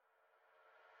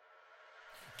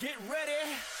Get ready.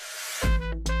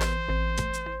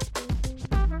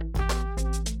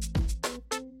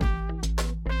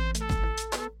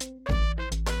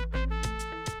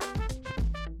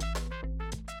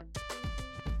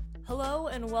 Hello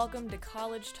and welcome to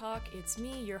College Talk. It's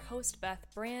me, your host, Beth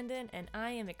Brandon, and I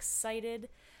am excited.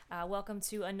 Welcome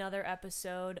to another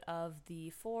episode of the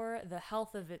For the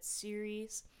Health of It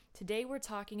series. Today we're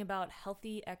talking about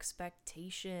healthy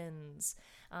expectations.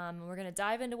 We're going to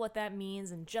dive into what that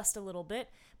means in just a little bit,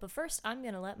 but first I'm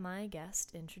going to let my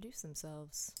guest introduce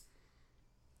themselves.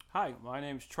 Hi, my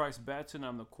name is Trice Batson.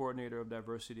 I'm the coordinator of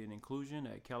diversity and inclusion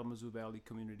at Kalamazoo Valley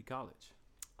Community College.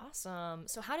 Awesome.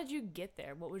 So how did you get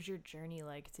there? What was your journey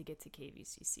like to get to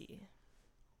KVCC?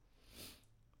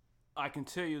 I can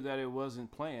tell you that it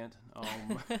wasn't planned.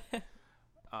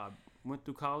 I went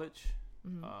through college.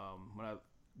 When I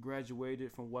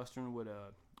graduated from Western with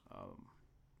a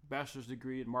bachelor's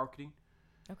degree in marketing.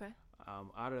 Okay.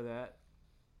 Out of that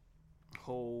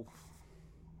whole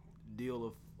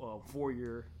deal of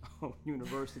 4-year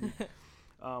university,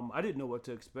 I didn't know what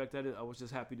to expect. I was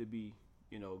just happy to be,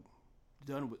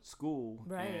 done with school.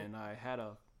 Right. And I had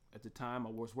at the time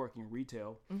I was working in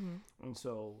retail. And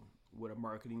so with a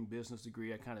marketing business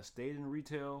degree, I kind of stayed in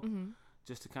retail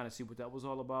just to kind of see what that was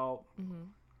all about.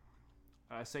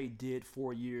 I say did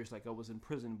 4 years like I was in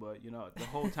prison, but the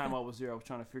whole time I was there, I was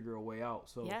trying to figure a way out.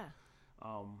 So Yeah.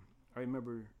 I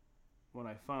remember when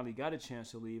I finally got a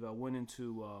chance to leave, I went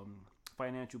into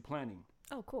financial planning.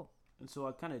 Oh, cool. And so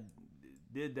I kind of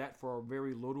did that for a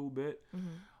very little bit.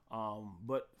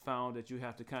 But found that you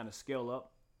have to kind of scale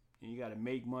up. And you got to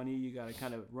make money. You got to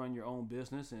kind of run your own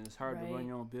business, and it's hard to run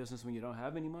your own business when you don't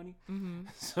have any money.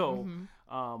 So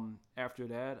after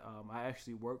that, I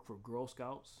actually worked for Girl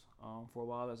Scouts for a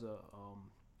while as a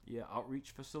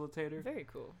outreach facilitator. Very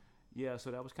cool. Yeah, so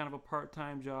that was kind of a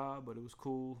part-time job, but it was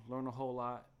cool. Learned a whole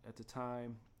lot at the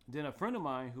time. Then a friend of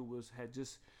mine who had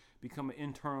just become an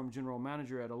interim general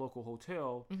manager at a local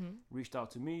hotel reached out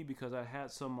to me because I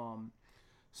had some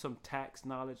tax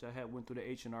knowledge. I had went through the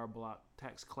H&R Block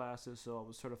tax classes, so I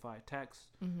was certified tax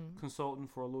consultant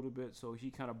for a little bit. So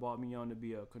he kind of brought me on to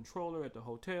be a controller at the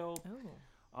hotel.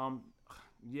 Oh.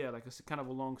 Like it's kind of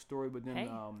a long story, but then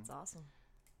That's awesome.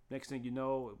 next thing you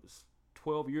know, it was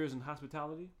 12 years in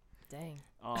hospitality. Dang.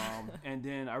 And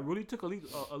then I really took a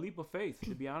leap of faith,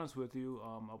 to be honest with you.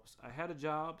 I had a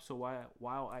job, so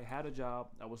while I had a job,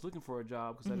 I was looking for a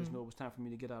job because I just knew it was time for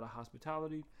me to get out of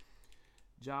hospitality.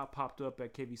 Job popped up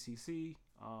at KVCC.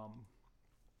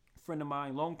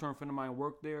 Long-term friend of mine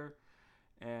worked there.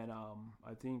 And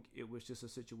I think it was just a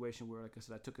situation where, like I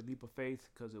said, I took a leap of faith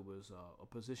because it was a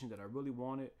position that I really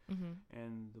wanted.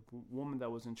 And the woman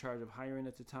that was in charge of hiring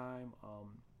at the time,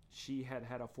 she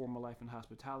had a former life in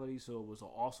hospitality, so it was an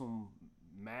awesome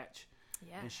match.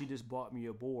 Yeah. And she just brought me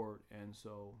aboard. And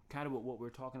so kind of what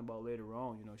we're talking about later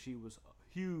on, she was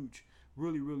huge,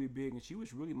 really, really big. And she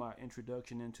was really my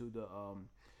introduction into the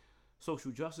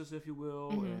social justice, if you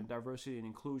will, and diversity and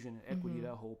inclusion and equity,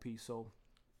 that whole piece. So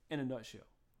in a nutshell.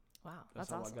 Wow. That's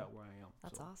how awesome. I got where I am.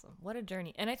 That's awesome. What a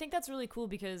journey. And I think that's really cool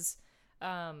because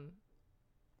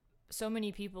so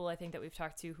many people I think that we've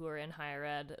talked to who are in higher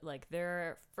ed, like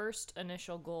their first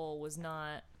initial goal was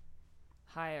not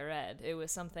higher ed. It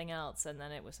was something else, and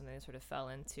then it was something they sort of fell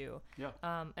into. Yeah.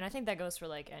 And I think that goes for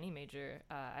like any major.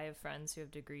 I have friends who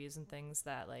have degrees and things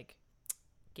that like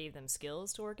gave them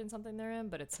skills to work in something they're in,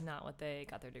 but it's not what they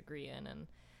got their degree in. And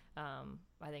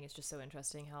I think it's just so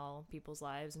interesting how people's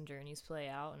lives and journeys play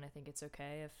out, and I think it's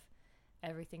okay if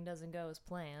everything doesn't go as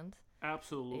planned.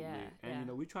 Absolutely. Yeah, and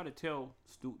we try to tell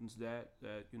students that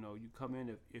you come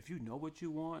in, if you know what you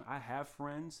want. I have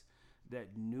friends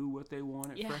that knew what they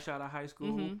wanted fresh out of high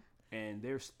school, and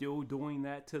they're still doing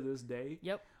that to this day.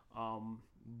 Yep.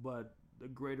 But the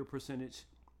greater percentage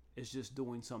is just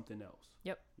doing something else.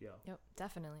 Yep. Yeah. Yep,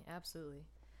 definitely. Absolutely.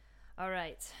 All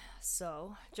right.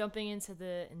 So jumping into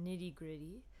the nitty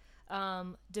gritty,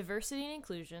 diversity and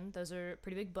inclusion, those are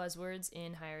pretty big buzzwords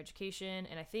in higher education,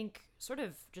 and I think sort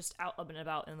of just out and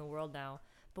about in the world now.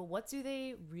 But what do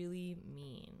they really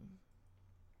mean?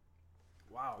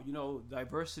 Wow.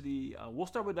 Diversity, we'll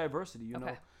start with diversity.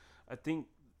 Okay. I think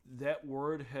that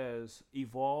word has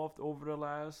evolved over the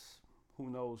last,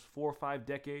 4 or 5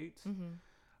 decades.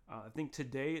 I think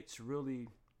today it's really,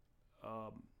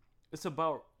 it's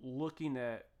about looking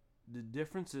at the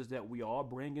differences that we all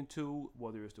bring into,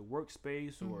 whether it's the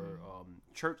workspace or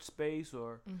church space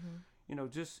or,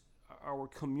 just our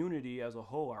community as a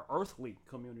whole, our earthly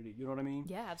community, you know what I mean?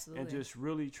 Yeah, absolutely. And just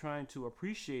really trying to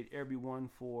appreciate everyone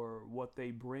for what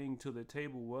they bring to the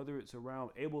table, whether it's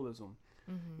around ableism.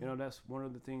 That's one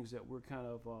of the things that we're kind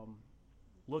of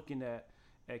looking at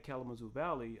at Kalamazoo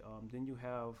Valley, then you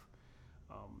have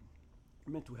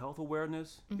mental health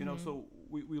awareness. You know, so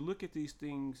we look at these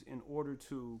things in order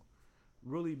to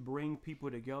really bring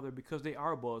people together because they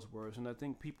are buzzwords, and I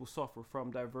think people suffer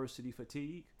from diversity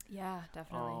fatigue. Yeah,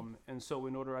 definitely. And so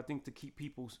in order, I think, to keep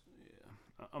people,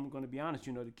 I'm going to be honest,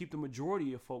 you know, to keep the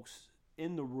majority of folks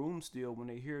in the room still when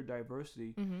they hear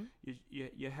diversity,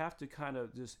 you have to kind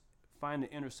of just find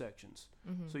the intersections.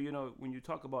 So, you know, when you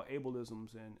talk about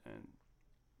ableisms and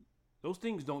those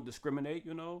things don't discriminate,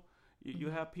 you know, you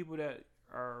have people that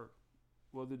are,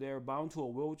 whether they're bound to a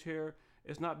wheelchair,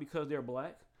 it's not because they're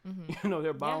black. You know,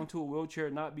 they're bound to a wheelchair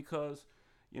not because,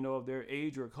 you know, of their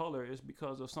age or color. It's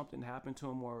because of something happened to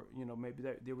them, or, you know, maybe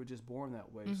they were just born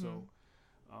that way. So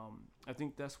I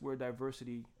think that's where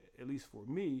diversity, at least for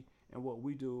me, and what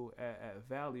we do at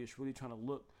Valley, is really trying to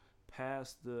look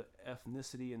past the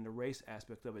ethnicity and the race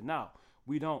aspect of it. Now,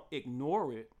 we don't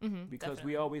ignore it because definitely.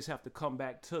 we always have to come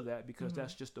back to that because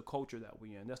that's just the culture that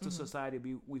we're in. That's the society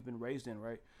we've been raised in,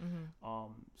 right?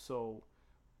 So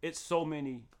it's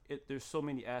there's so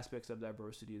many aspects of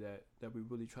diversity that we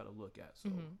really try to look at. So.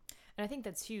 And I think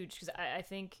that's huge because I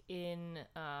think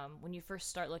when you first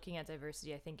start looking at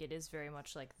diversity, I think it is very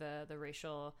much like the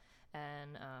racial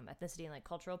and ethnicity and like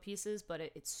cultural pieces, but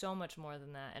it's so much more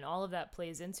than that, and all of that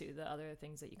plays into the other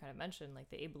things that you kind of mentioned, like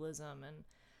the ableism, and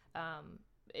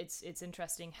it's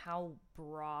interesting how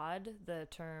broad the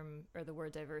term or the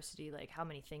word diversity, like how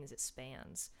many things it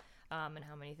spans, and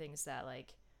how many things that,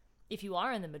 like, if you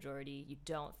are in the majority, you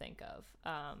don't think of,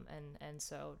 and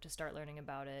so to start learning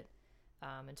about it.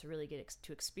 And to really get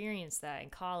to experience that in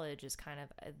college is kind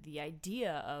of the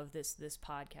idea of this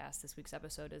podcast. This week's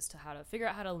episode is how to figure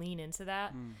out how to lean into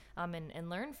that, and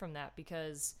learn from that,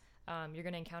 because you're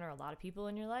going to encounter a lot of people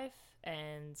in your life,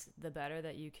 and the better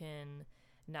that you can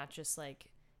not just like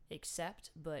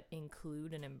accept but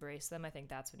include and embrace them, I think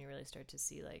that's when you really start to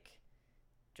see like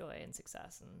joy and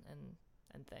success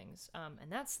and things.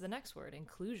 And that's the next word,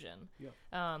 inclusion. Yeah.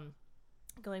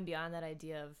 Going beyond that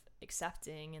idea of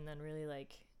accepting and then really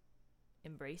like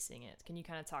embracing it. Can you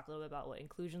kind of talk a little bit about what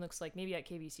inclusion looks like, maybe at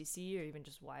KVCC or even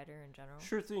just wider in general?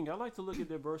 Sure thing. I like to look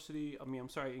at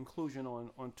inclusion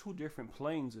on two different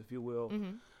planes, if you will.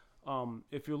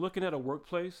 If you're looking at a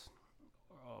workplace,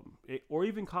 or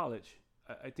even college,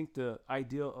 I think the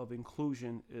idea of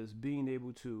inclusion is being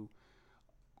able to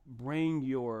bring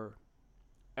your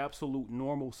absolute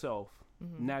normal self,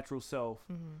 natural self,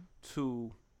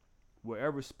 to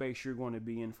wherever space you're going to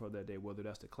be in for that day, whether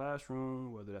that's the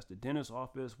classroom, whether that's the dentist's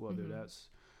office, whether that's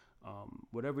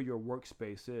whatever your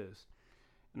workspace is.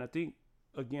 And I think,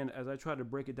 again, as I try to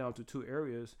break it down to two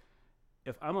areas,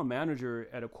 if I'm a manager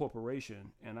at a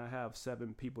corporation and I have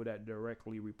 7 people that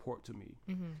directly report to me,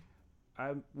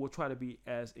 I will try to be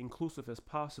as inclusive as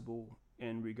possible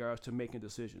in regards to making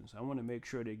decisions. I want to make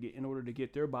sure in order to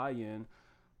get their buy-in,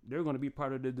 they're going to be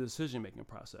part of the decision-making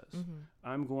process.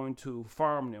 I'm going to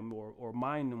farm them or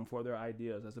mine them for their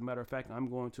ideas. As a matter of fact, I'm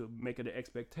going to make it an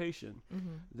expectation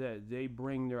that they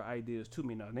bring their ideas to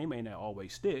me. Now, they may not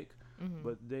always stick,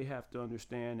 but they have to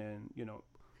understand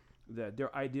that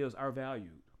their ideas are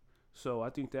valued. So I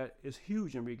think that is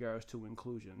huge in regards to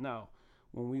inclusion. Now,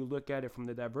 when we look at it from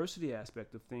the diversity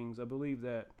aspect of things, I believe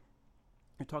that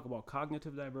you talk about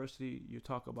cognitive diversity, you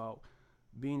talk about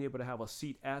being able to have a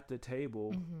seat at the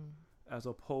table, as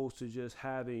opposed to just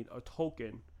having a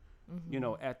token,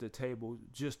 at the table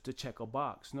just to check a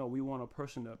box. No, we want a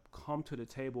person to come to the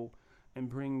table and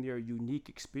bring their unique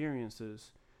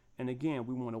experiences. And again,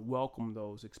 we want to welcome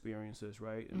those experiences,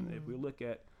 right? And if we look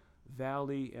at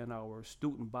Valley and our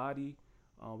student body,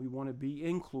 we want to be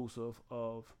inclusive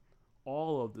of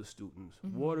all of the students.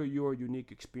 What are your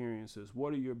unique experiences?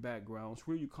 What are your backgrounds?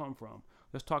 Where you come from?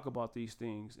 Let's talk about these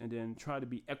things and then try to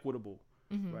be equitable,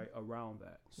 right, around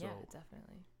that. So. Yeah,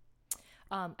 definitely.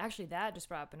 Actually, that just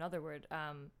brought up another word,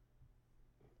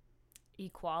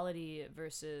 equality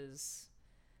versus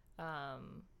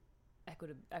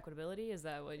equitability. Is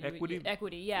that what you equity?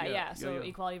 Equity, yeah. So yeah.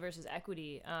 equality versus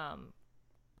equity.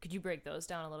 Could you break those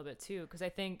down a little bit too? Because I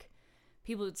think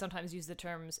people sometimes use the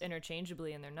terms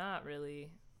interchangeably, and they're not really.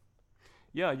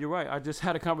 Yeah, you're right. I just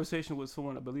had a conversation with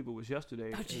someone, I believe it was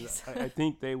yesterday. Oh, jeez. I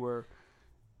think their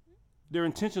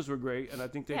intentions were great, and I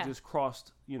think they just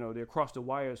crossed the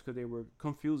wires because they were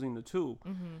confusing the two.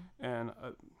 And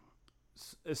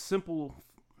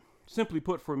simply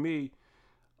put, for me,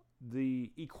 the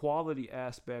equality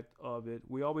aspect of it,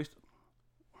 we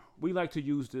like to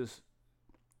use this.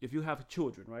 If you have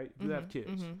children, right? If you have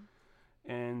kids,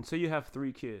 and say you have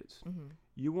 3 kids,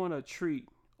 you want to treat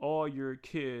all your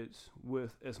kids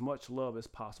with as much love as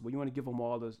possible. You want to give them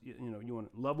all this, you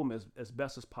want to love them as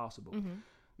best as possible.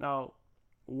 Now,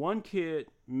 one kid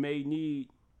may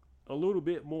need a little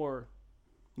bit more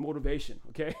motivation,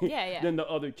 okay, than the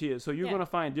other kids. So you're going to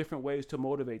find different ways to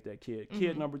motivate that kid.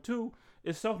 Kid number 2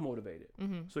 is self-motivated.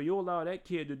 So you allow that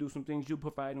kid to do some things, you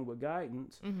provide him with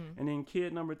guidance. And then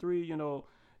kid number 3, you know,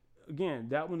 again,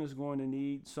 that one is going to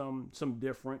need some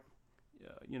different,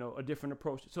 you know, a different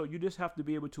approach. So you just have to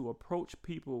be able to approach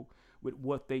people with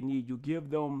what they need. You give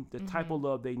them the type of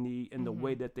love they need in the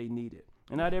way that they need it.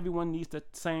 And not everyone needs the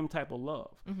same type of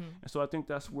love. And so I think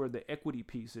that's where the equity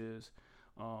piece is.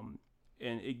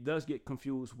 And it does get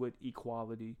confused with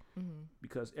equality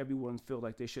because everyone feels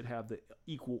like they should have the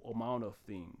equal amount of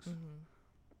things.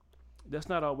 That's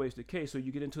not always the case. So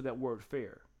you get into that word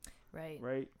fair.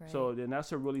 Right. So then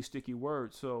that's a really sticky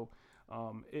word. So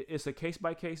it's a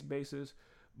case-by-case basis,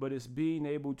 but it's being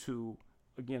able to,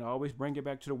 again, I always bring it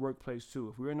back to the workplace too.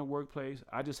 If we're in the workplace,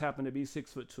 I just happen to be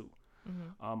 6'2".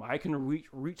 I can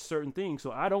reach certain things,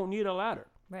 so I don't need a ladder.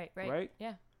 Right.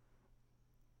 Yeah.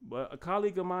 But a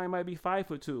colleague of mine might be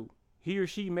 5'2". He or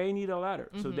she may need a ladder.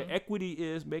 So the equity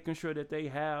is making sure that they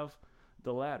have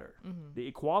the ladder. The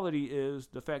equality is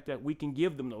the fact that we can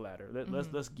give them the ladder.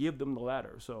 Let's give them the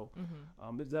ladder. So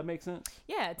does that make sense?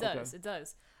 Yeah, it does. Okay. It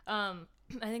does. I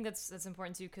think that's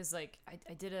important too, because like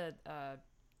I did a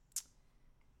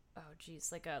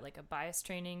like a bias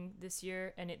training this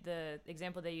year, and the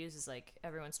example they use is like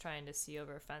everyone's trying to see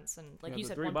over a fence, and like you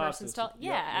said, one person's tall.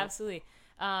 Yeah, absolutely.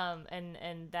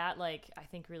 And that, like, I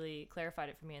think really clarified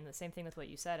it for me. And the same thing with what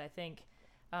you said. I think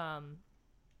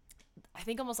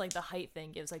almost like the height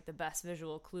thing gives like the best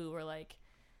visual clue, where like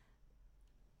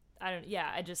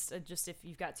I just if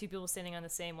you've got two people standing on the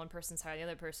same, one person's higher than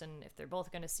the other person, if they're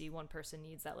both going to see, one person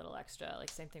needs that little extra. Like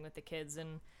same thing with the kids.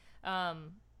 And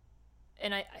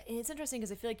it's interesting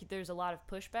because I feel like there's a lot of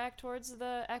pushback towards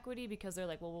the equity, because they're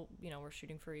like, well, you know, we're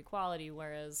shooting for equality,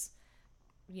 whereas,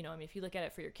 you know, I mean, if you look at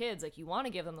it for your kids, like, you want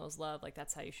to give them those love, like,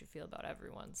 that's how you should feel about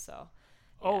everyone. So,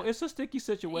 yeah. Oh, it's a sticky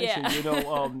situation. You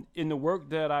know, in the work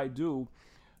that I do,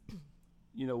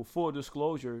 you know, full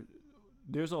disclosure,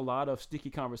 there's a lot of sticky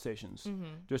conversations.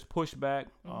 There's pushback.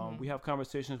 We have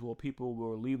conversations where people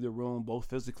will leave the room, both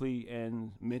physically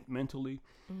and mentally.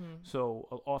 So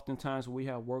oftentimes when we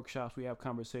have workshops, we have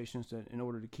conversations that, in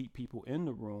order to keep people in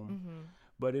the room.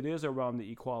 But it is around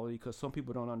the equality, because some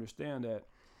people don't understand that.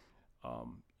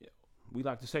 We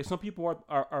like to say some people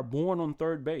are born on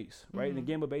third base, right? In the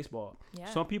game of baseball.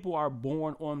 Some people are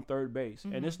born on third base,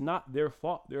 and it's not their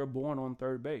fault. They're born on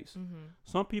third base.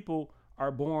 Some people are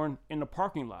born in the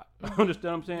parking lot. Understand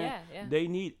what I'm saying? Yeah. They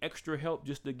need extra help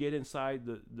just to get inside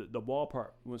the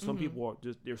ballpark. When some people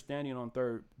are they're standing on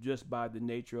third just by the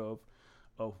nature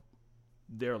of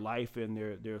their life and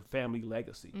their family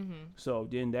legacy. So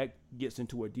then that gets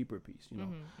into a deeper piece, you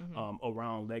know,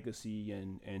 around legacy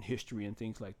and history and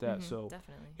things like that. So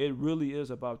definitely. It really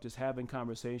is about just having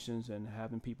conversations and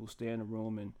having people stay in the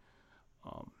room and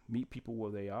meet people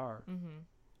where they are.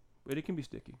 But it can be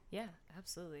sticky. Yeah,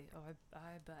 absolutely. Oh,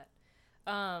 I bet.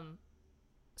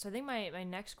 So I think my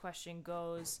next question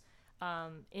goes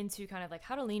into kind of like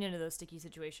how to lean into those sticky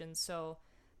situations. So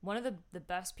one of the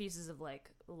best pieces of like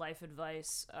life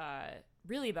advice,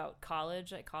 really about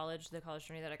college, the college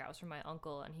journey that I got was from my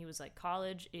uncle, and he was like,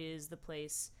 college is the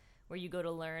place where you go to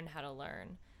learn how to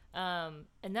learn.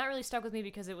 And that really stuck with me,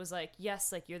 because it was like,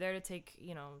 yes, like you're there to take,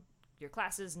 you know, your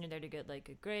classes, and you're there to get like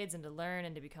good grades and to learn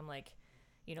and to become like,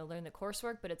 you know, learn the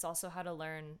coursework, but it's also how to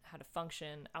learn how to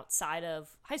function outside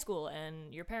of high school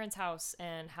and your parents' house,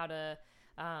 and how to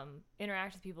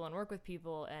interact with people and work with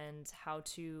people, and how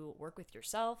to work with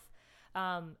yourself.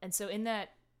 And so in that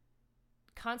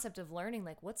concept of learning,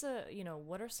 like what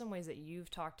are some ways that you've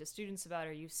talked to students about,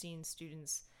 or you've seen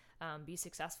students be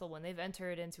successful when they've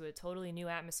entered into a totally new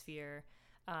atmosphere,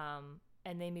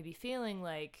 and they may be feeling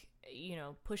like, you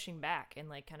know, pushing back and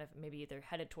like kind of maybe they're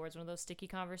headed towards one of those sticky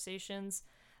conversations.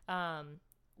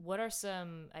 What are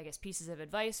some, I guess, pieces of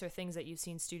advice or things that you've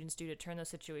seen students do to turn those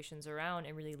situations around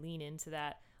and really lean into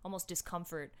that almost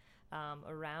discomfort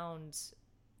around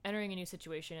entering a new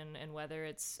situation, and whether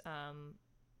it's,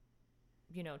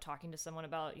 you know, talking to someone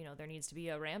about, you know, there needs to be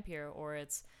a ramp here, or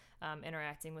it's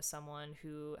interacting with someone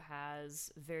who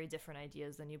has very different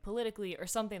ideas than you politically, or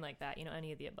something like that, you know,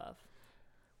 any of the above.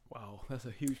 Wow, that's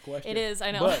a huge question. It is,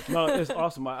 I know. But no, it's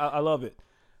awesome. I love it.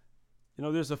 You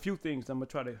know, there's a few things I'm going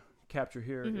to try to capture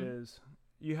here. Is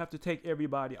you have to take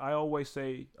everybody. I always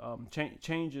say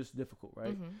change is difficult,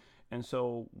 right? And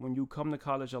so when you come to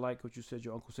college, I like what you said,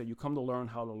 your uncle said, you come to learn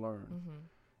how to learn.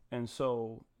 And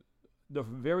so the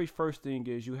very first thing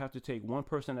is you have to take one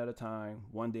person at a time,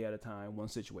 one day at a time, one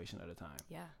situation at a time.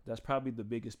 Yeah. That's probably the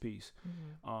biggest piece.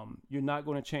 You're not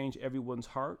going to change everyone's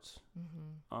hearts.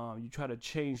 You try to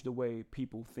change the way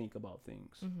people think about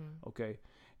things. Okay.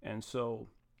 And so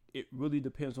it really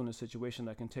depends on the situation.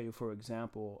 I can tell you, for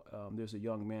example, there's a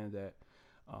young man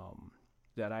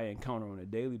that I encounter on a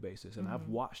daily basis, and I've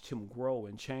watched him grow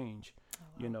and change.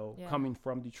 You know, coming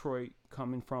from Detroit,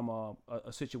 coming from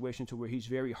a situation to where he's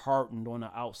very hardened on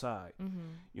the outside,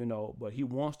 you know, but he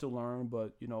wants to learn,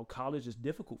 but, you know, college is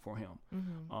difficult for him.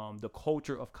 The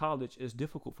culture of college is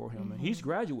difficult for him, and he's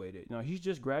graduated. You know, he's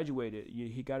just graduated.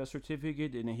 He got a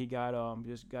certificate, and then he got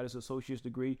just got his associate's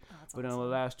degree. But awesome. In the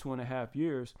last 2.5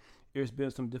 years, there's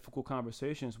been some difficult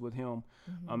conversations with him,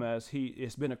 as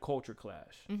it's been a culture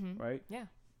clash, right? Yeah.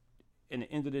 And at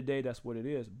the end of the day, that's what it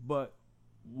is. But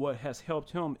what has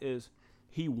helped him is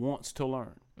he wants to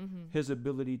learn. His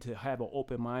ability to have an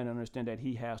open mind and understand that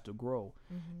he has to grow.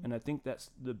 And I think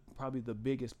that's probably the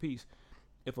biggest piece.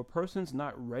 If a person's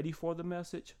not ready for the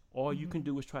message, all you can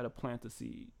do is try to plant the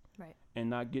seed, right, and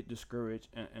not get discouraged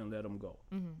and let them go.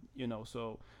 You know,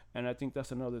 so, and I think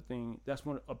that's another thing. That's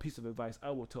a piece of advice I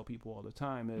will tell people all the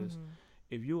time is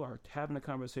if you are having a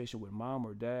conversation with mom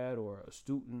or dad or a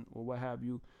student or what have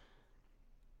you,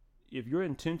 if your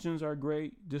intentions are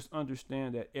great, just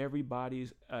understand that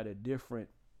everybody's at a different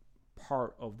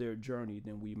part of their journey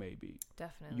than we may be.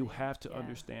 Definitely. You have to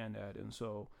understand that. And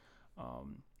so,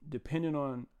 depending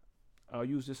on, I'll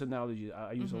use this analogy.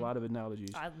 I use a lot of analogies.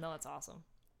 I know, it's awesome.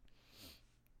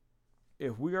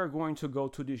 If we are going to go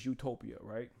to this utopia,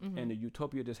 right? And the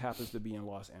utopia just happens to be in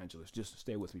Los Angeles. Just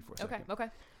stay with me for a second. Okay.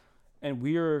 And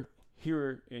we are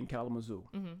here in Kalamazoo.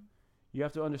 You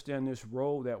have to understand this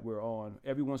road that we're on.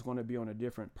 Everyone's going to be on a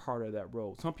different part of that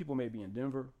road. Some people may be in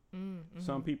Denver.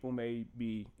 Some people may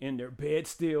be in their bed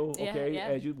still, okay,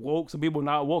 as you woke. Some people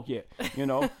not woke yet, you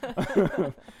know.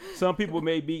 Some people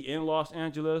may be in Los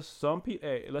Angeles. Some people,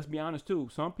 hey, let's be honest too,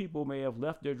 some people may have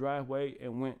left their driveway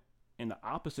and went in the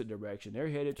opposite direction. They're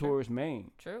headed towards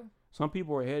Maine. True. Some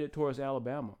people are headed towards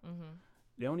Alabama.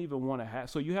 They don't even want to have.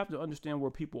 So you have to understand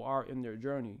where people are in their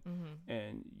journey,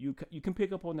 and you can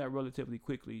pick up on that relatively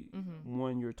quickly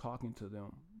when you're talking to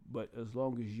them. But as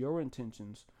long as your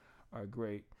intentions are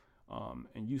great,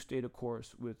 and you stay the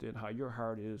course within how your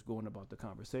heart is going about the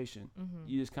conversation,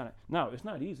 you just kind of. Now it's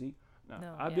not easy.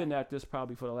 Now, I've been at this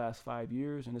probably for the last 5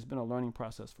 years, and it's been a learning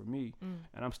process for me,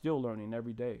 and I'm still learning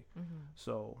every day.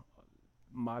 So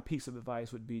my piece of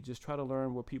advice would be just try to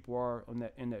learn where people are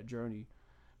in that journey.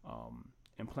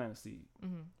 And plant a seed.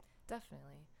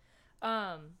 Definitely.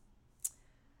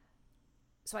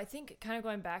 So I think kind of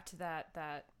going back to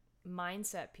that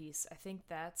mindset piece, I think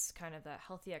that's kind of that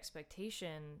healthy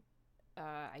expectation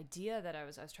idea that I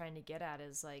was trying to get at,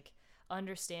 is like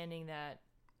understanding that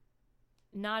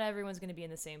not everyone's going to be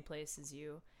in the same place as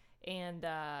you. And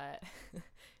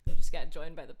we just got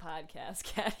joined by the podcast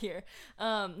cat here.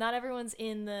 Not everyone's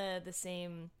in the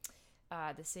same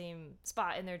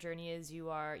spot in their journey as you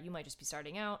are. You might just be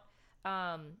starting out.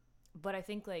 But I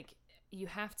think like you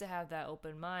have to have that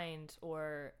open mind,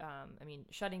 or,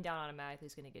 shutting down automatically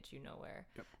is going to get you nowhere.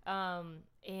 Yep.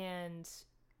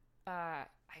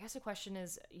 I guess the question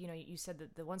is, you know, you said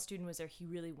that the one student was there, he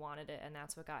really wanted it, and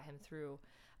that's what got him through.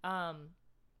 I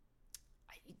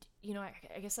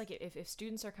guess like if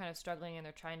students are kind of struggling and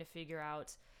they're trying to figure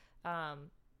out,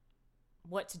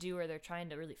 what to do, or they're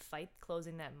trying to really fight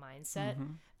closing that mindset.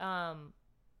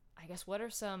 I guess what are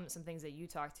some things that you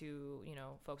talk to, you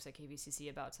know, folks at KVCC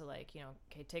about to, like, you know,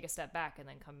 okay, take a step back and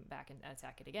then come back and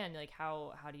attack it again? Like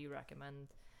how do you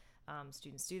recommend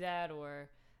students do that? Or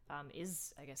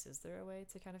is there a way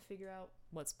to kind of figure out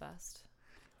what's best?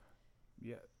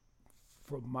 Yeah.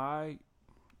 From my,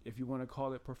 if you want to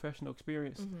call it professional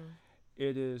experience,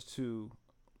 it is to,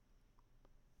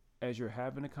 as you're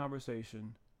having a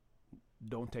conversation,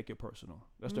 don't take it personal.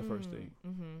 That's the first thing.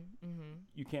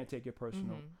 You can't take it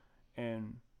personal.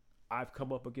 And I've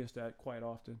come up against that quite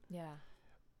often. Yeah.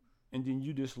 And then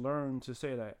you just learn to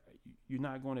say that you're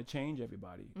not going to change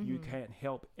everybody. You can't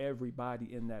help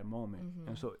everybody in that moment.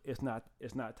 And so it's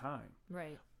not time.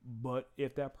 Right. But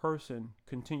if that person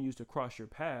continues to cross your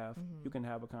path, you can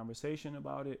have a conversation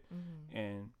about it.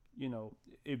 And, you know,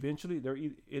 eventually it'll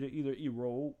either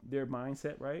erode their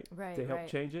mindset, right? To help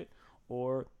change it,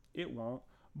 or it won't.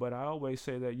 But I always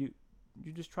say that you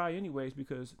just try anyways,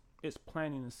 because it's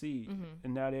planting a seed,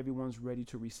 and not everyone's ready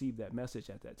to receive that message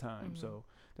at that time. So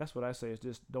that's what I say, is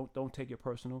just don't take it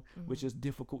personal, which is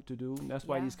difficult to do. And that's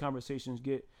why these conversations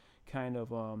get kind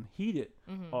of heated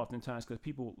oftentimes, because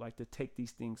people like to take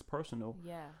these things personal.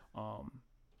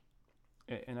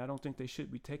 and I don't think they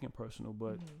should be taken personal,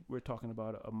 but we're talking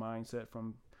about a mindset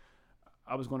from.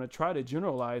 I was going to try to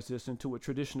generalize this into a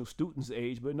traditional student's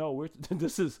age, but no,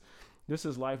 this is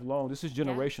lifelong. This is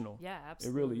generational. Yeah,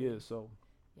 absolutely. It really is. So.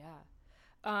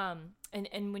 Yeah.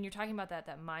 And when you're talking about that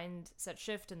mindset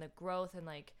shift and the growth and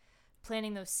like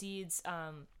planting those seeds,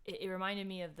 it reminded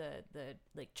me of the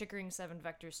like Chickering 7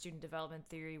 vector student development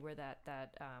theory, where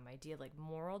that idea of like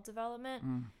moral development.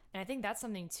 And I think that's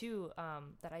something too,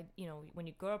 that when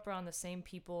you grow up around the same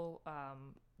people,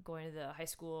 going to the high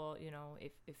school,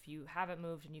 if you haven't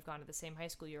moved and you've gone to the same high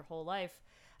school your whole life,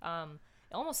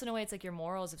 almost in a way it's like your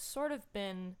morals have sort of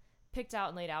been picked out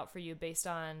and laid out for you based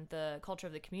on the culture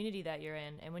of the community that you're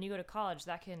in. And when you go to college,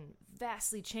 that can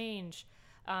vastly change.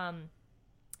 And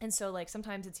so like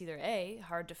sometimes it's either A,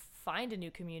 hard to find a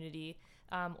new community,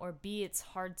 or B, it's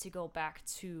hard to go back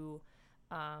to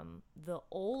the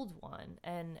old one.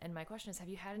 And my question is, have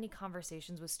you had any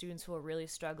conversations with students who are really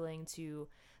struggling to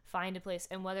find a place,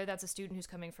 and whether that's a student who's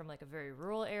coming from like a very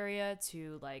rural area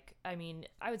to like, I mean,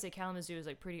 I would say Kalamazoo is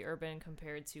like pretty urban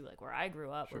compared to like where I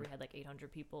grew up, Sure. where we had like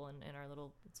 800 people in our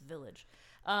little village.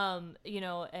 How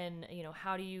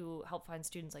do you help find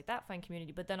students like that find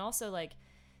community? But then also like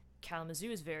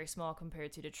Kalamazoo is very small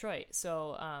compared to Detroit.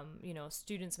 So,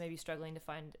 students may be struggling to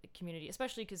find a community,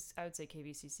 especially because I would say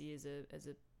KVCC is a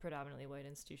predominantly white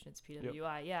institution. It's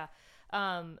PWI. Yep. Yeah.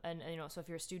 So if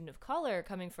you're a student of color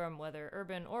coming from whether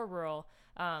urban or rural,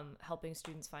 helping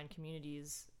students find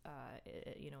communities,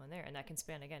 in there, and that can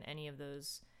span, again, any of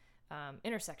those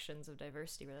intersections of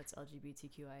diversity, whether that's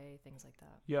LGBTQIA, things like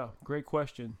that. Yeah. Great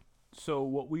question. So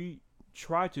what we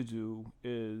try to do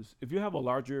is, if you have a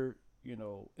larger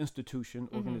institution,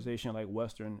 organization like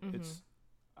Western,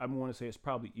 I want to say it's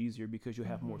probably easier because you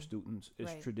have more students.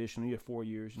 It's right. Traditionally, you have 4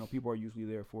 years. People are usually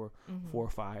there for 4,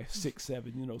 5, 6,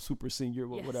 7. Super senior,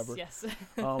 yes, whatever. Yes.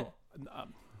 No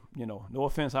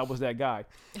offense, I was that guy.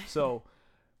 So,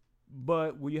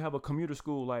 but when you have a commuter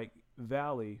school like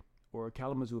Valley or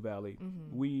Kalamazoo Valley,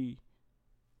 we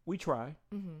try.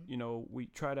 We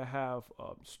try to have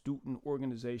student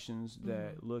organizations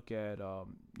that look at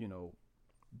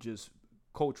just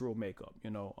cultural makeup.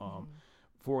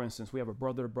 For instance, we have a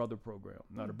brother-to-brother program.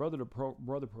 Now, the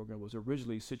brother-to-brother program was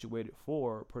originally situated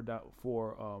for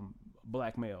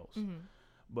black males,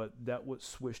 but that was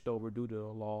switched over due to the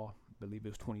law. I believe it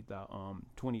was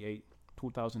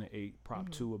 2008,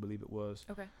 Prop 2, I believe it was.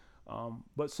 Okay.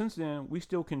 But since then, we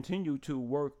still continue to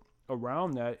work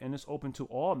around that, and it's open to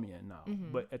all men now.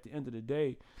 But at the end of the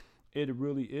day, it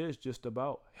really is just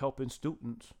about helping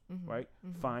students, right,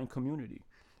 find community.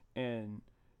 And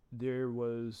there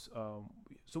was,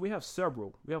 so we have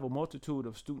a multitude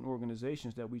of student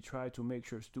organizations that we try to make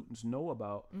sure students know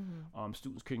about.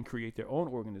 Students can create their own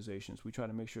organizations. We try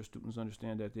to make sure students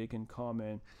understand that they can come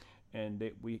in and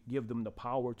we give them the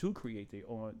power to create their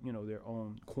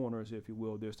own corners, if you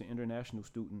will. There's the International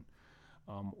Student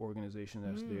organization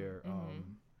that's there.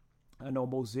 I know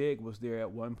Mosaic was there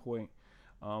at one point.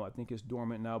 I think it's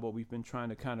dormant now, but we've been trying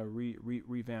to kind of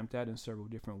revamp that in several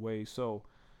different ways. So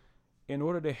in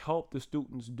order to help the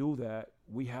students do that,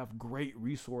 we have great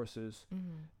resources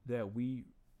that we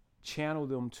channel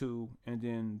them to, and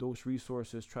then those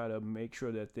resources try to make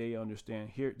sure that they understand,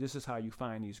 here, this is how you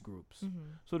find these groups.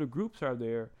 So the groups are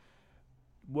there.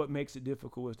 What makes it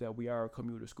difficult is that we are a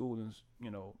commuter school, and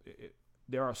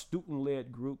there are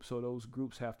student-led groups, so those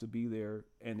groups have to be there,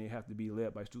 and they have to be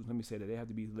led by students. Let me say that they have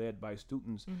to be led by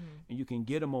students, and you can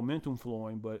get a momentum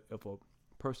flowing, but if a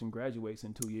person graduates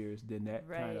in 2 years, then that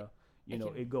kind of,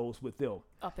 it goes with them.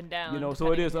 Up and down.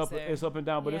 So it is it's up and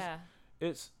down, but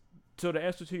it's so the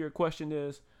answer to your question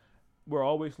is, we're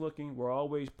always looking, we're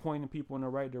always pointing people in the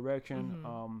right direction.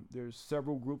 There's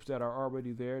several groups that are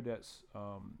already there that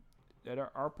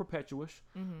are perpetuous.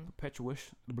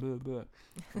 Blah, blah.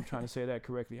 I'm trying to say that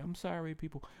correctly. I'm sorry,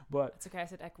 people, but it's okay. I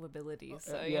said equability,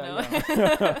 so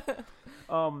Yeah.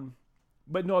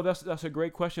 But no, that's a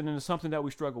great question, and it's something that we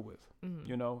struggle with.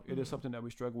 It is something that we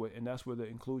struggle with, and that's where the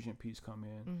inclusion piece come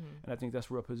in. And I think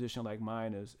that's where a position like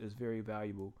mine is very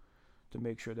valuable, to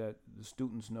make sure that the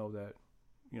students know that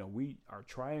we are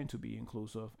trying to be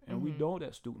inclusive, and we know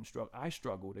that students struggle. I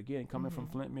struggled, again, coming from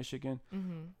Flint, Michigan,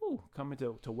 coming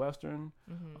to Western,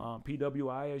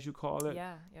 PWI, as you call it.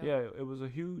 Yeah, it was a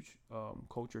huge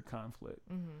culture conflict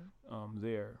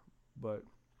there. But,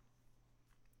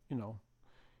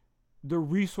 the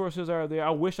resources are there. I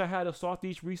wish I had sought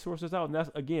these resources out. And that's,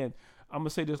 again, I'm going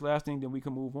to say this last thing, then we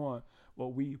can move on. But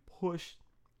we push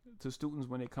to students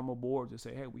when they come aboard to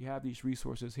say, hey, we have these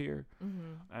resources here.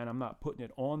 And I'm not putting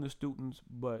it on the students,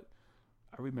 but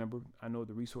I remember, I know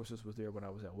the resources was there when I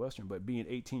was at Western, but being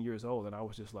 18 years old, and I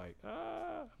was just like,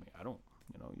 I mean, I don't,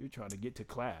 you're trying to get to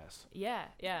class. Yeah.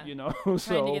 So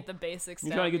trying to get the basics you're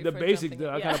down. trying to get the basics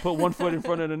done. I kind of put one foot in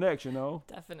front of the next,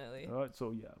 Definitely.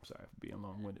 So yeah, I'm sorry for being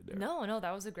long-winded there. No,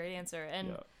 that was a great answer.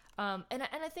 And and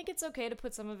I think it's okay to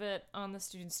put some of it on the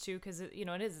students too, because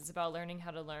it's about learning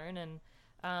how to learn, and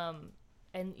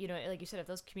like you said, if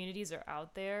those communities are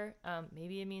out there,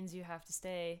 maybe it means you have to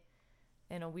stay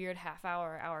in a weird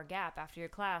hour gap after your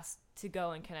class to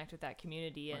go and connect with that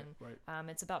community. And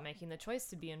it's about making the choice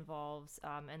to be involved,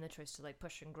 and the choice to like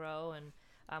push and grow, and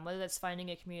whether that's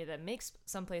finding a community that makes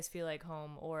someplace feel like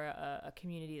home, or a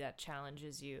community that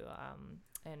challenges you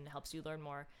and helps you learn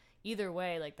more. Either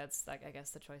way, like that's like, I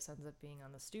guess the choice ends up being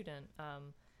on the student,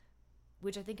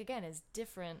 which I think again is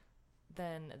different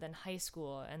than high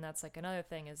school. And that's like another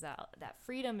thing, is that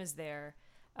freedom is there.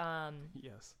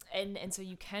 Yes. And so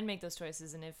you can make those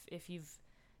choices, and if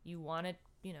you want to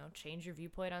change your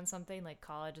viewpoint on something, like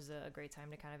college is a great time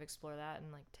to kind of explore that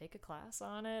and like take a class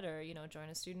on it, or join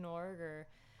a student org, or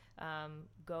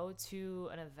go to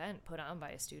an event put on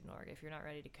by a student org if you're not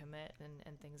ready to commit,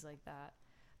 and things like that.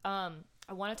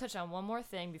 I want to touch on one more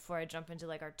thing before I jump into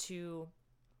like our 2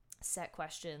 set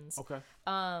questions. Okay.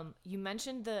 You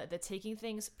mentioned the taking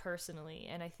things personally,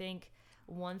 and I think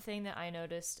one thing that I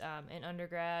noticed in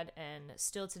undergrad, and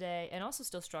still today, and also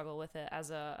still struggle with it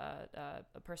as a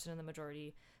person in the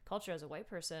majority culture, as a white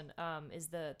person, is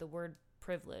the word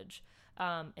privilege,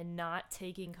 and not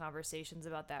taking conversations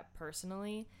about that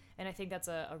personally. And I think that's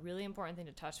a really important thing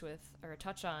to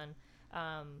touch on.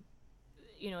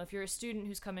 If you're a student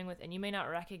who's coming with, and you may not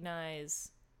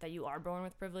recognize that you are born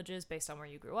with privileges based on where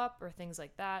you grew up or things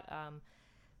like that,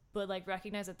 but like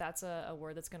recognize that that's a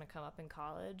word that's going to come up in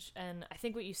college. And I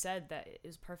think what you said that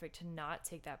is perfect, to not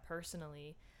take that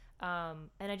personally. And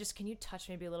can you touch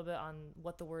maybe a little bit on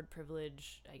what the word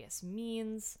privilege, I guess,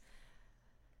 means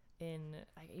in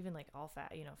even like all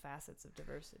facets of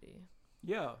diversity?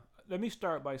 Yeah. Let me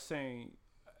start by saying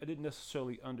I didn't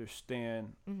necessarily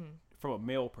understand from a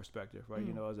male perspective, right?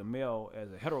 As a male,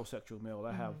 as a heterosexual male,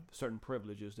 I have certain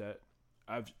privileges that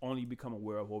I've only become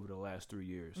aware of over the last 3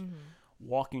 years.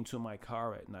 Walking to my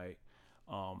car at night,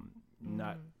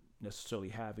 not necessarily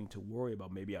having to worry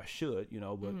about, maybe I should,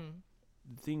 but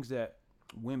things that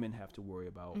women have to worry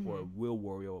about, or will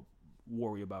worry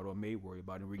about, or may worry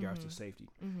about in regards to safety.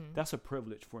 That's a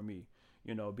privilege for me.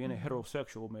 Being a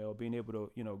heterosexual male, being able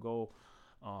to, go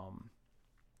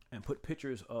and put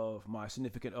pictures of my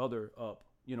significant other up,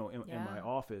 in my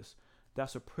office.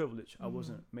 That's a privilege I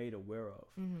wasn't made aware of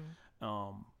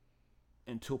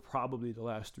until probably the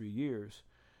last 3 years.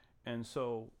 And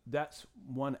so that's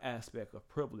one aspect of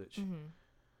privilege.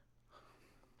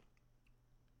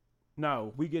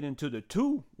 Now we get into the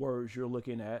 2 words you're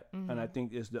looking at, and I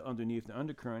think is the underneath the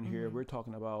undercurrent here. We're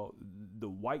talking about the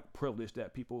white privilege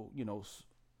that people,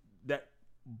 that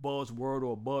buzzword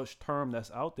or buzz term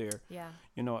that's out there. Yeah.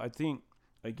 I think,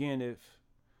 again,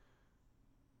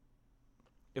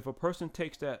 if a person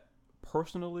takes that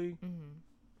personally,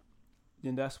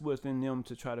 then that's within them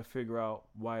to try to figure out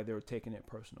why they're taking it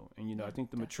personal. And, I think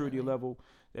the maturity level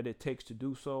that it takes to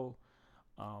do so,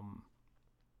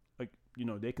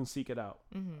 they can seek it out.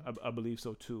 I believe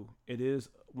so too. It is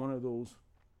one of those,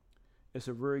 it's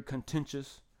a very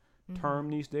contentious term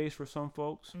these days for some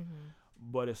folks.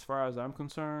 But as far as I'm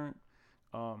concerned,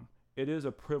 it is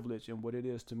a privilege, and what it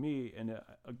is to me, and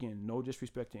again, no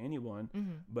disrespect to anyone,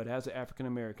 but as an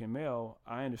African-American male,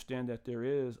 I understand that there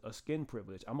is a skin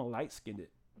privilege. I'm a light-skinned,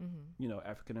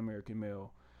 African-American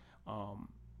male.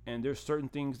 And there's certain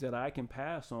things that I can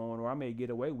pass on, or I may get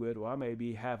away with, or I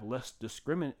may have less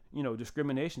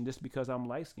discrimination just because I'm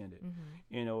light-skinned,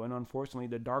 and unfortunately,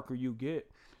 the darker you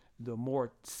get, the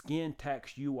more skin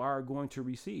tax you are going to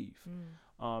receive.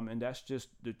 And that's just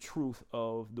the truth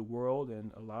of the world,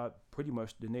 and pretty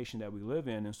much the nation that we live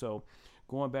in. And so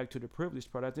going back to the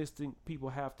privilege part, I just think people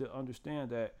have to understand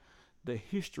that the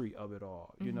history of it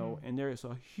all, and there is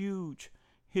a huge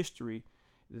history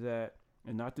that,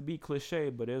 and not to be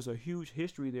cliche, but there's a huge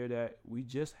history there that we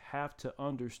just have to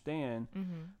understand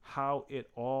how it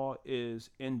all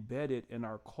is embedded in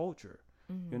our culture,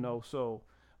 so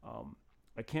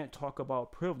I can't talk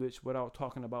about privilege without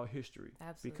talking about history.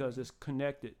 Absolutely. Because it's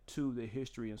connected to the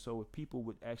history. And so if people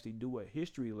would actually do a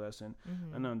history lesson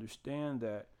and understand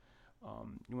that,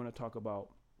 you want to talk about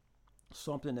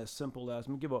something as simple as,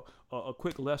 let me give a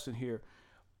quick lesson here.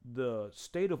 The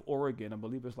state of Oregon, I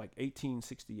believe it's like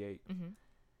 1868,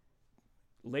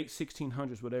 late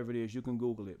 1600s, whatever it is, you can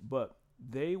Google it. But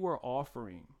they were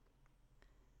offering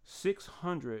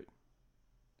 600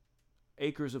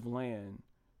 acres of land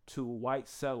to white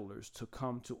settlers to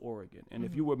come to Oregon. And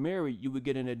if you were married, you would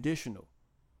get an additional,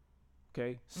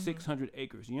 600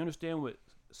 acres. You understand what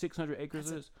 600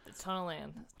 acres is? A ton of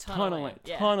land. Ton of land.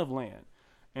 Yeah. Ton of land.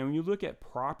 And when you look at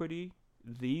property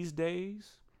these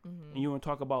days, and you want to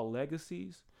talk about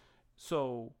legacies,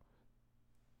 so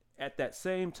at that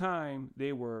same time,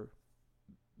 they were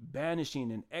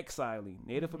banishing and exiling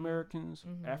Native Americans,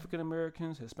 African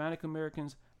Americans, Hispanic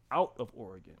Americans out of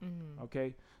Oregon.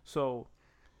 Okay, so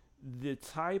the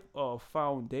type of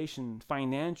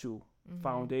financial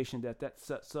foundation that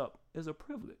sets up is a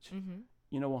privilege.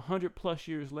 100 plus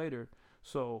years later.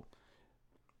 So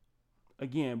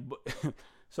again,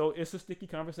 so it's a sticky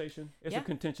conversation. It's a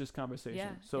contentious conversation.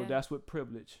 Yeah, so that's what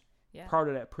privilege. Yeah. Part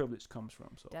of that privilege comes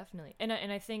from. So definitely, and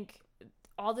I think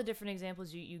all the different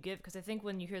examples you give, because I think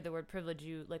when you hear the word privilege,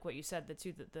 you like what you said,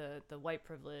 the white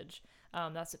privilege,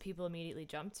 that's what people immediately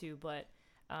jump to, but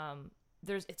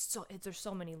there's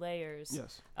so many layers.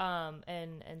 Yes.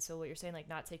 And so what you're saying, like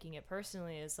not taking it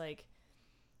personally, is like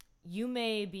you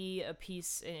may be a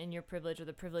piece in your privilege, or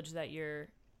the privilege that you're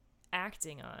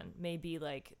acting on may be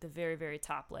like the very, very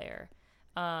top layer,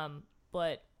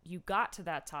 but you got to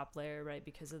that top layer, right,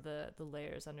 because of the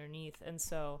layers underneath. And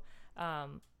so I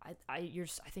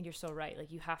think you're so right.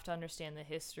 Like you have to understand the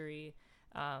history,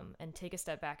 and take a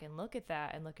step back and look at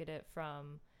that, and look at it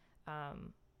from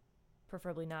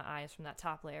preferably not eyes from that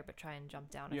top layer, but try and jump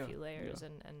down a few layers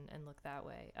and look that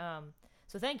way.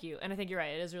 So thank you. And I think you're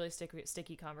right. It is really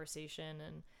sticky conversation.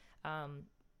 And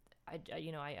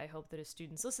I hope that as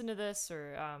students listen to this,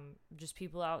 or just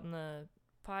people out in the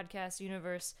podcast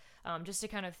universe, just to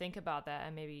kind of think about that,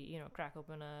 and maybe crack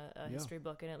open a history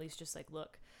book and at least just like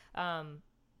look,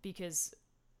 because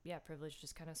privilege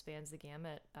just kind of spans the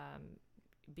gamut.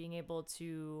 Being able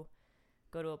to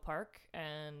go to a park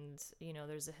and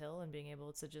there's a hill, and being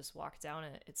able to just walk down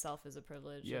it itself is a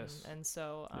privilege. Yes. And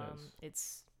so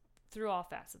it's through all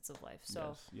facets of life.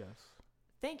 So yes.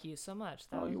 Thank you so much.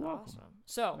 That was you're welcome. awesome.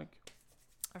 So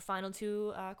our final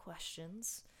two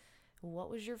questions. What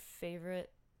was your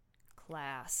favorite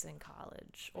class in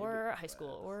college or high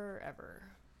school or ever?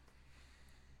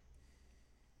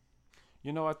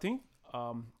 I think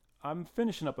I'm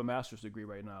finishing up a master's degree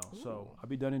right now. Ooh. So I'll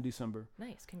be done in December.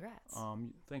 Nice. Congrats.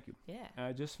 Thank you. Yeah. And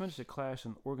I just finished a class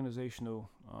in organizational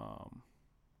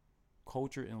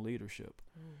culture and leadership.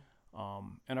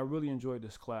 And I really enjoyed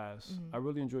this class. I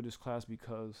really enjoyed this class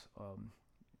because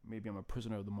maybe I'm a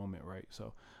prisoner of the moment, right?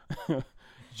 So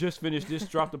just finished this,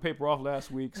 dropped the paper off last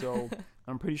week, so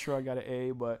I'm pretty sure I got an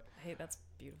A, but hey, that's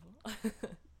beautiful.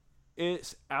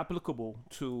 it's applicable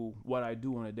to what I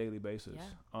do on a daily basis.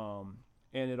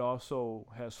 And it also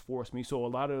has forced me. So a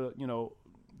lot of,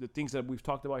 the things that we've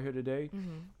talked about here today,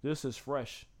 this is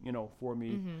fresh, for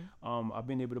me. I've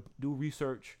been able to do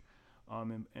research,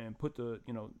 and put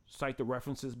cite the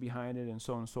references behind it and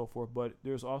so on and so forth. But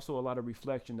there's also a lot of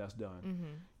reflection that's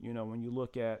done. When you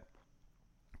look at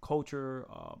culture,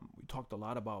 we talked a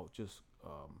lot about just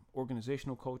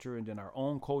organizational culture, and then our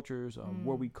own cultures,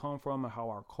 where we come from, and how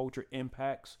our culture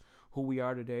impacts who we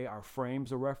are today, our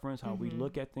frames of reference, how we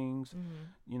look at things.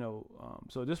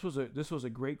 So this was a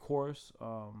great course.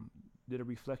 Did a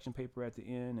reflection paper at the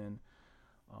end, and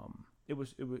it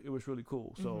was really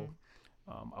cool. So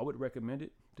I would recommend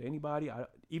it to anybody.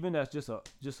 Even that's just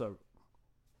a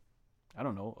I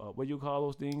don't know, what do you call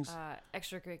those things?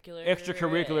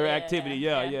 Extracurricular activity.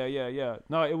 Yeah.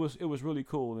 No, it was really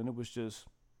cool, and it was just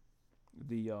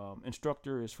the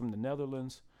instructor is from the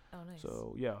Netherlands. Oh, nice.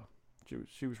 So yeah,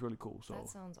 she was really cool. So that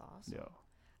sounds awesome.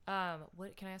 Yeah.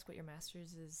 What can I ask? What your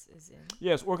master's is in?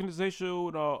 Yes,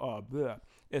 organizational.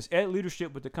 It's ed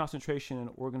leadership with the concentration in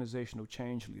organizational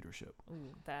change leadership.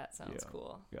 Ooh, that sounds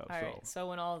cool. Yeah. All right. So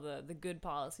when all the good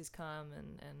policies come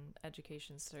and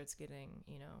education starts getting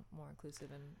more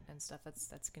inclusive and stuff,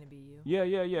 that's gonna be you. Yeah.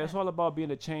 It's all about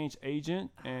being a change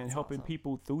agent and helping awesome.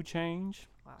 People through change.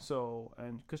 Wow. So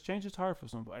because change is hard for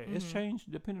somebody. It's change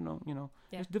depending on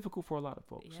it's difficult for a lot of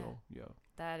folks. Yeah. So yeah.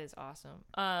 That is awesome.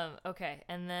 Okay,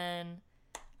 and then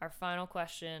our final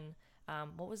question: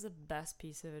 what was the best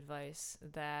piece of advice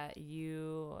that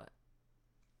you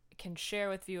can share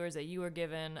with viewers that you were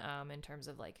given in terms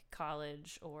of like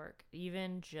college or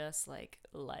even just like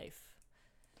life?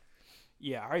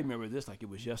 Yeah, I remember this like it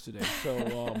was yesterday.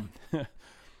 So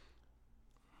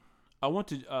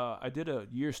I did a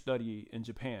year study in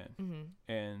Japan,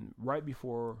 and right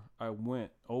before I went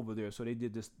over there, so they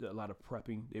did a lot of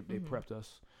prepping. They prepped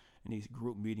us in these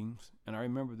group meetings, and I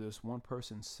remember this one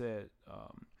person said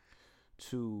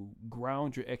to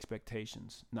ground your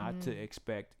expectations, not to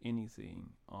expect anything,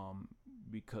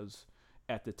 because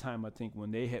at the time, I think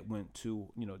when they had went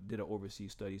to, did an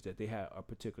overseas studies, that they had a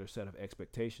particular set of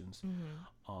expectations.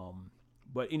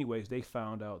 But anyways, they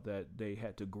found out that they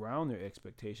had to ground their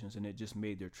expectations, and it just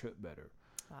made their trip better.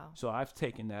 Wow. So I've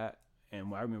taken that,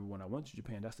 and I remember when I went to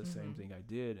Japan, that's the same thing I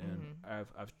did, and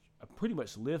I've pretty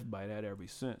much lived by that ever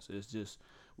since. It's just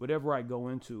whatever I go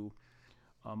into,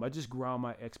 I just ground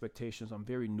my expectations. I'm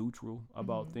very neutral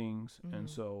about things, and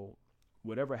so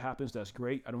whatever happens, that's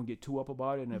great. I don't get too up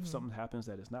about it, and if something happens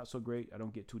that is not so great, I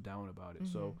don't get too down about it.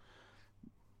 So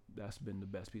that's been the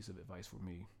best piece of advice for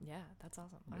me. Yeah, that's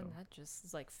awesome. And that just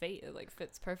is like fate. It like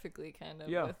fits perfectly kind of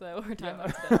with what we're talking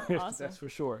about today. Awesome. That's for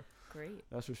sure. Great.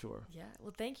 That's for sure. Yeah.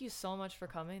 Well, thank you so much for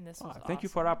coming. This was awesome. Thank you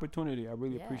for the opportunity. I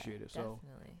really appreciate it. So,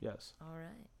 definitely. Yes. All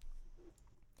right.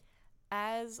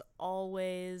 As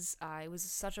always, it was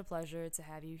such a pleasure to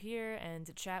have you here and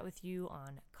to chat with you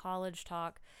on College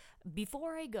Talk.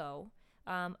 Before I go,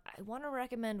 I want to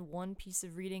recommend one piece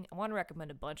of reading. I want to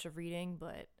recommend a bunch of reading,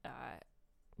 but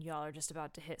y'all are just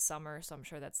about to hit summer, so I'm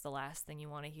sure that's the last thing you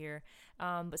want to hear.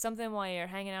 But something while you're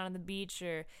hanging out on the beach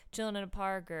or chilling in a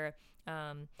park or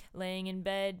laying in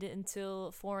bed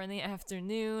until 4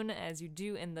 p.m, as you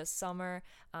do in the summer,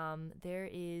 there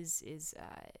is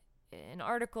an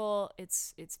article.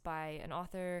 It's by an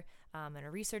author and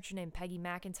a researcher named Peggy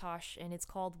McIntosh, and it's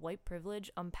called White Privilege: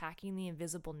 Unpacking the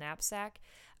Invisible Knapsack.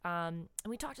 And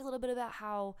we talked a little bit about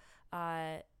how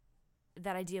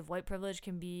that idea of white privilege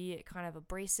can be kind of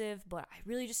abrasive, but I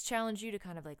really just challenge you to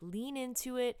kind of like lean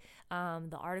into it.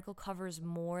 The article covers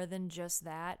more than just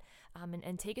that,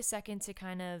 and take a second to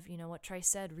kind of, what Trice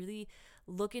said, really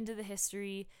look into the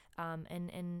history, and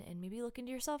maybe look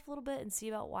into yourself a little bit and see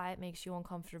about why it makes you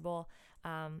uncomfortable.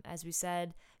 As we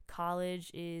said, college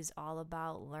is all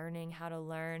about learning how to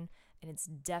learn, and it's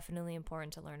definitely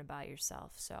important to learn about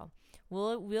yourself. So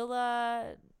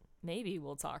maybe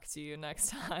we'll talk to you next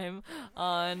time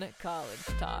on College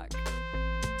Talk.